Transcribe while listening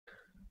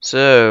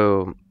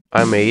So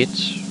I made,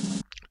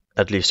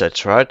 at least I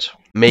tried,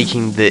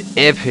 making the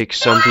epic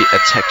zombie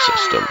attack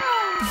system.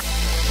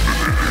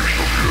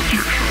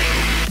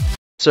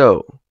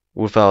 So,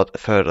 without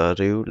further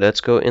ado, let's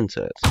go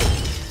into it.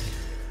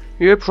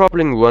 You're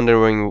probably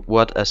wondering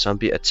what a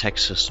zombie attack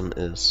system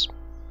is.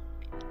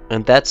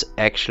 And that's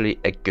actually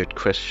a good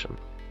question.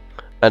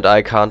 And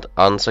I can't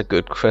answer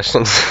good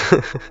questions.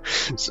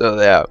 So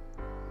yeah.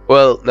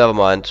 Well, never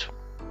mind.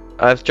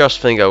 I just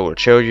think I will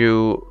show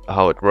you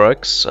how it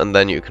works, and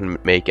then you can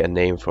make a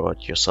name for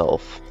it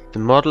yourself. The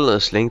model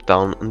is linked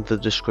down in the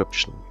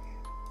description.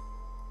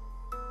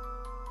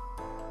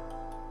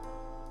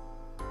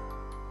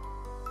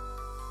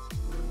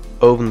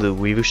 Open the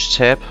Views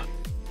tab,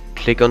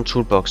 click on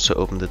Toolbox to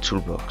open the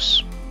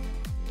toolbox.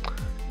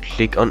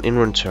 Click on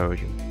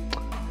Inventory.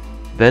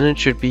 Then it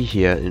should be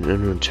here in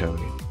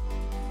Inventory.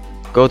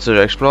 Go to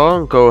the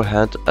Explorer and go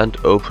ahead and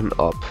open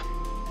up.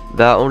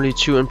 There are only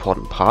two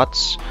important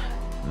parts: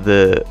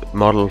 the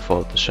model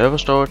for the server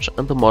storage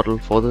and the model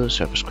for the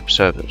server-script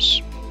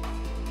service.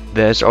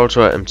 There's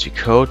also an empty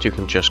code, you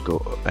can just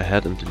go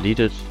ahead and delete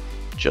it,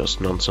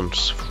 just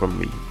nonsense from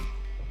me.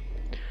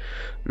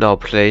 Now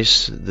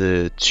place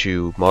the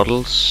two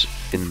models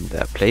in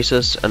their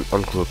places and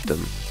ungroup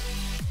them.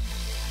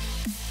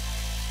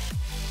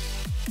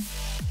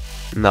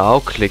 Now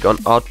click on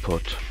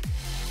Output.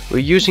 We're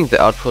using the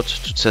output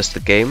to test the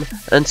game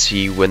and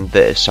see when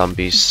the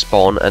zombies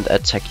spawn and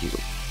attack you.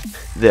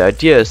 The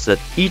idea is that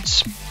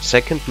each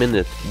second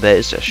minute there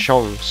is a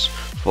chance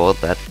for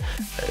that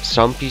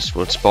zombies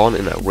will spawn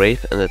in a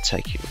wave and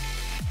attack you.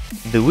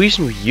 The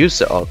reason we use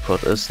the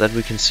output is that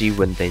we can see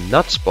when they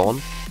not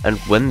spawn and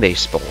when they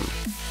spawn.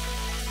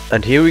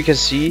 And here we can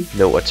see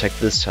no attack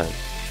this time.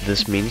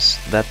 This means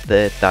that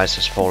the dice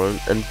has fallen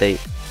and they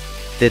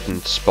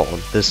didn't spawn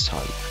this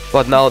time.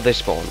 But now they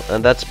spawn,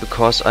 and that's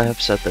because I have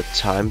set the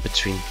time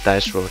between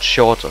dice rolls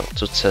shorter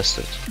to test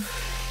it.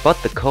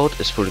 But the code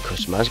is fully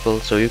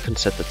customizable, so you can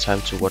set the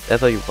time to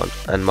whatever you want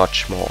and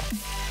much more.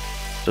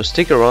 So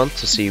stick around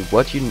to see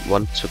what you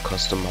want to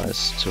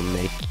customize to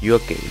make your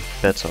game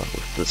better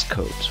with this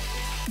code.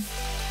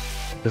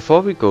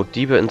 Before we go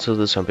deeper into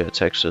the zombie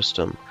attack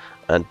system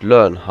and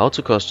learn how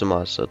to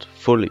customize it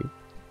fully,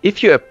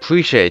 if you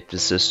appreciate the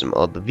system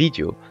or the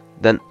video,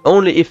 then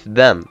only if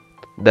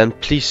then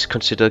please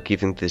consider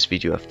giving this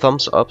video a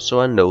thumbs up so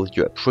I know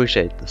you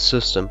appreciate the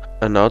system.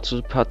 And now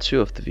to part 2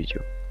 of the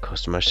video,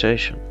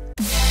 customization.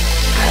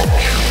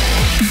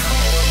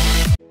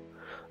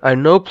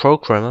 I'm no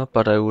programmer,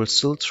 but I will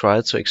still try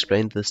to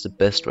explain this the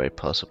best way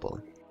possible.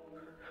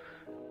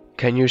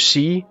 Can you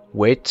see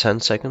wait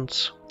 10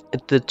 seconds?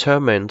 It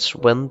determines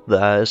when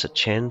there is a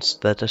chance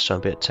that a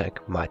zombie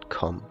attack might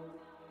come.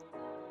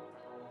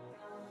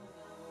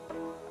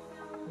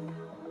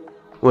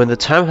 When the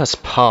time has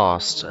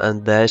passed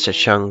and there is a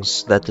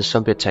chance that the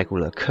zombie attack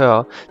will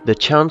occur, the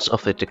chance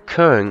of it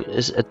occurring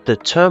is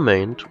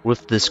determined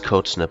with this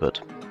code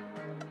snippet.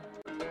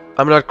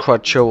 I'm not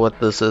quite sure what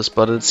this is,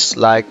 but it's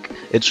like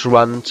it's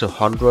run to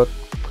 100,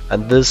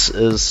 and this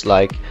is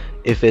like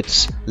if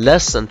it's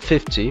less than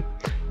 50,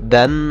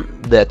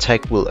 then the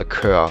attack will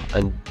occur,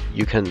 and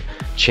you can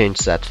change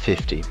that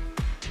 50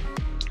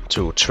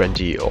 to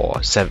 20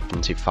 or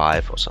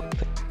 75 or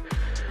something.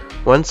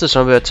 Once the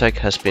zombie attack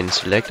has been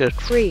selected,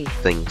 3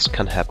 things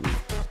can happen.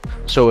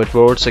 So it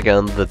rolls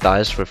again the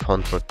dice with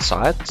 100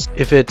 sides.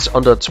 If it's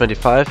under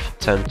 25,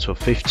 10 to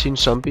 15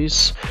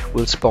 zombies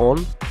will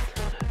spawn.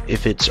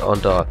 If it's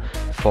under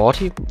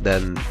 40,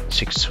 then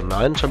 6 to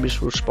 9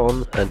 zombies will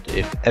spawn. And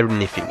if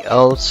anything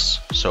else,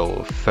 so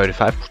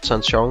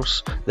 35%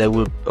 chance, there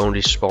will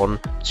only spawn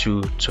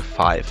 2 to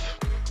 5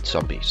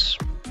 zombies.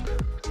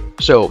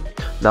 So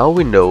now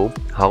we know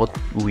how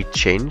we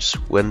change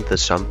when the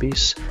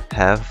zombies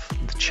have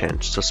the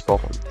chance to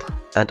spawn,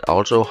 and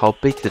also how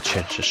big the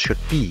chances should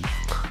be,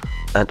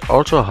 and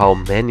also how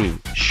many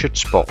should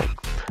spawn,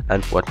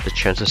 and what the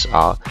chances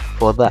are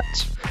for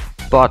that.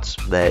 But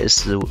there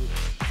is the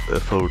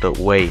folder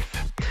wave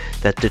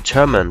that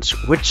determines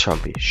which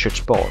zombie should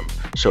spawn.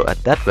 So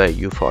at that way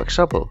you, for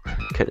example,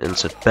 can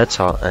insert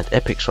beta and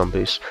epic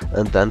zombies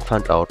and then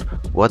find out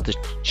what the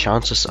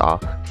chances are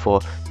for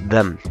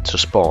them to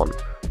spawn.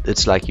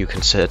 It's like you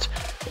can set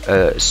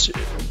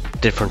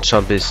different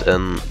zombies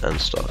and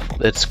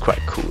stuff. It's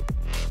quite cool.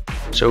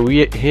 So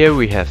here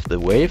we have the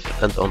wave,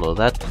 and under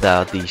that there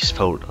are these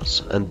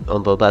folders, and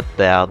under that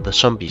there are the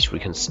zombies we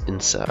can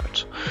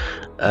insert.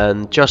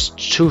 And just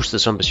choose the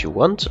zombies you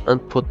want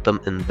and put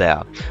them in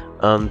there.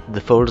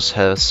 The folders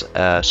has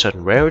a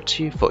certain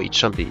rarity for each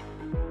zombie.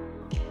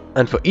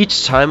 And for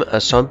each time a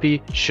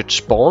zombie should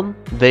spawn,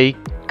 they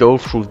go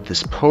through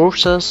this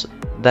process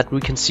that we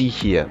can see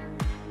here.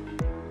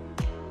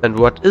 And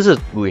what is it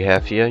we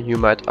have here, you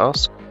might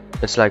ask?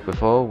 It's like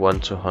before, 1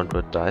 to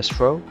 100 dice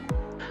throw.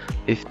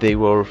 If they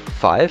roll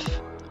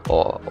 5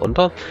 or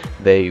under,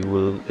 they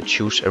will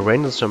choose a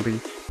random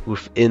zombie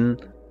within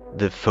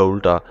the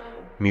folder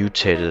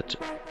mutated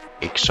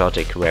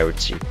exotic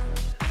rarity.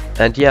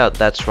 And yeah,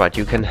 that's right,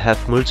 you can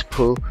have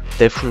multiple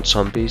different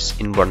zombies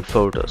in one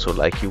folder. So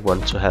like you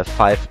want to have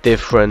 5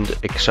 different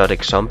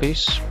exotic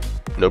zombies,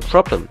 no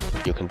problem,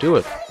 you can do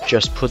it.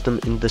 Just put them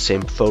in the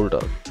same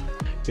folder.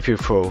 If you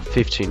throw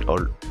 15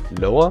 or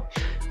lower,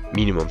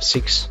 minimum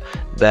 6,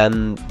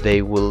 then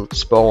they will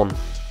spawn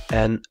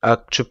an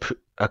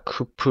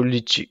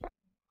apocalyptic.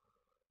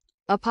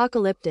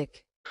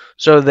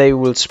 So they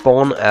will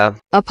spawn a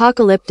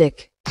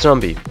apocalyptic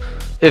zombie.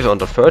 If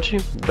under 30,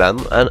 then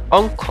an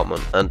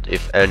uncommon, and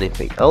if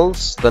anything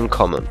else, then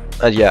common.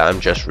 And yeah, I'm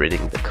just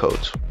reading the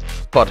code.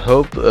 But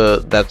hope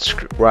that's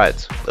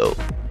right, though.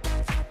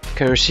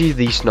 Can you see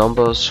these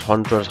numbers,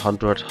 100,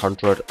 100,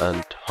 100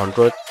 and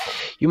 100?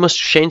 You must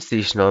change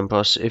these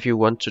numbers if you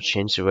want to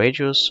change the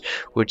radius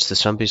which the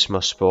zombies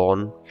must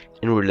spawn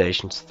in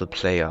relation to the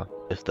player,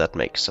 if that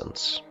makes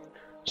sense.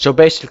 So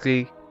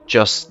basically,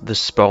 just the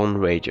spawn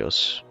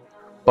radius.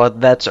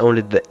 But that's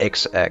only the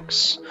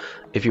x-axis.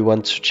 If you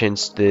want to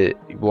change the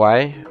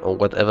y, or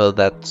whatever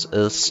that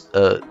is,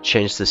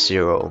 change the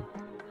 0.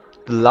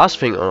 The last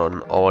thing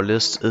on our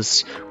list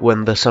is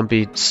when the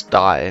zombies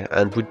die,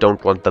 and we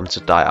don't want them to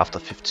die after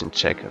 15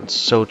 seconds.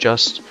 So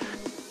just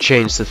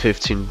change the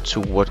 15 to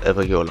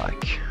whatever you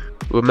like.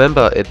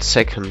 Remember, it's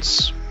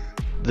seconds.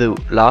 The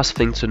last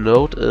thing to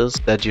note is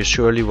that you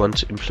surely want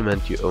to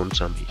implement your own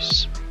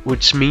zombies.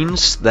 Which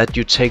means that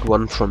you take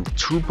one from the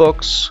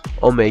toolbox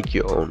or make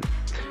your own.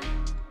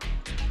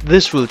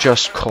 This will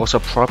just cause a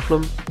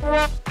problem.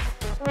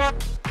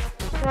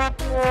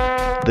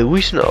 The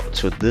reason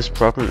to this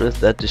problem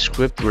is that the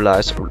script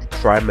relies on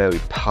primary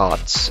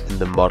parts in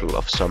the model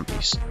of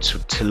zombies to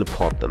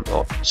teleport them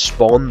or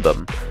spawn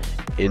them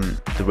in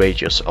the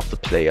radius of the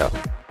player.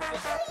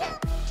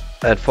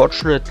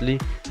 Unfortunately,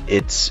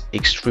 it's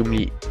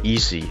extremely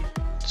easy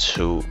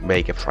to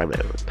make a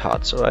primary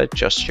part, so I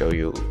just show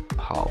you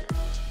how.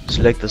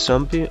 Select the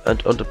zombie,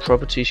 and under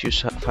properties you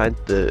find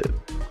the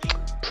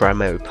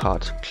primary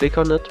part. Click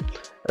on it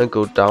and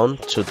go down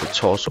to the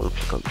torso and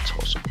click on the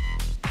torso.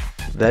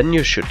 Then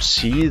you should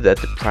see that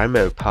the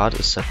primary part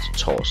is set to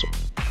torso.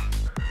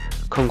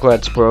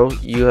 Congrats bro,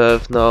 you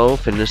have now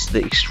finished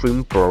the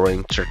extreme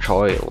boring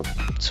tutorial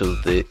to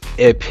the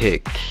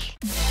epic